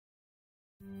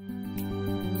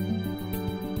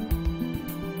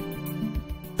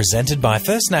Presented by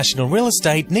First National Real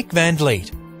Estate Nick Van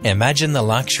Vliet. Imagine the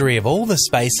luxury of all the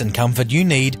space and comfort you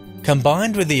need,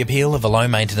 combined with the appeal of a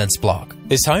low-maintenance block.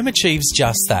 This home achieves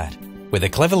just that, with a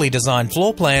cleverly designed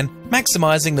floor plan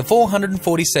maximising the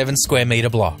 447 square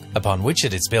metre block upon which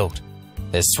it is built.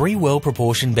 There's 3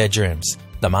 well-proportioned bedrooms,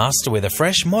 the master with a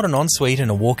fresh modern ensuite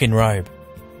and a walk-in robe.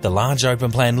 The large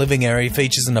open-plan living area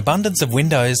features an abundance of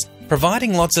windows,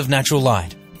 providing lots of natural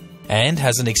light, and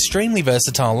has an extremely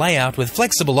versatile layout with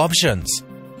flexible options.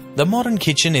 The modern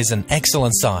kitchen is an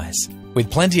excellent size,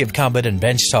 with plenty of cupboard and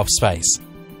bench-top space,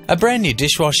 a brand new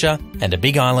dishwasher and a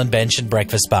big island bench and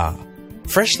breakfast bar.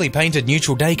 Freshly painted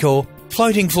neutral decor,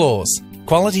 floating floors,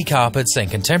 quality carpets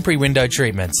and contemporary window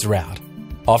treatments throughout,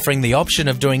 offering the option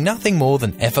of doing nothing more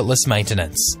than effortless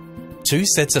maintenance. 2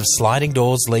 sets of sliding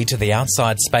doors lead to the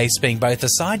outside space, being both a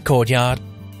side courtyard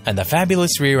and the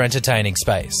fabulous rear entertaining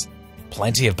space.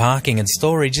 Plenty of parking and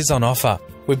storage is on offer,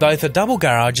 with both a double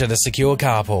garage and a secure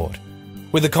carport.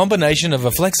 With a combination of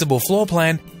a flexible floor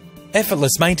plan,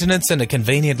 effortless maintenance and a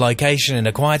convenient location in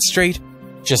a quiet street,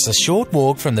 just a short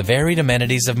walk from the varied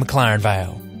amenities of McLaren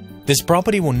Vale. This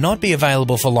property will not be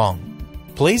available for long.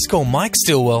 Please call Mike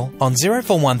Stillwell on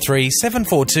 0413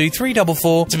 742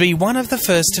 344 to be one of the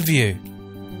first to view.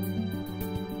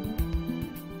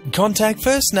 Contact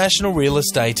First National Real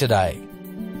Estate today.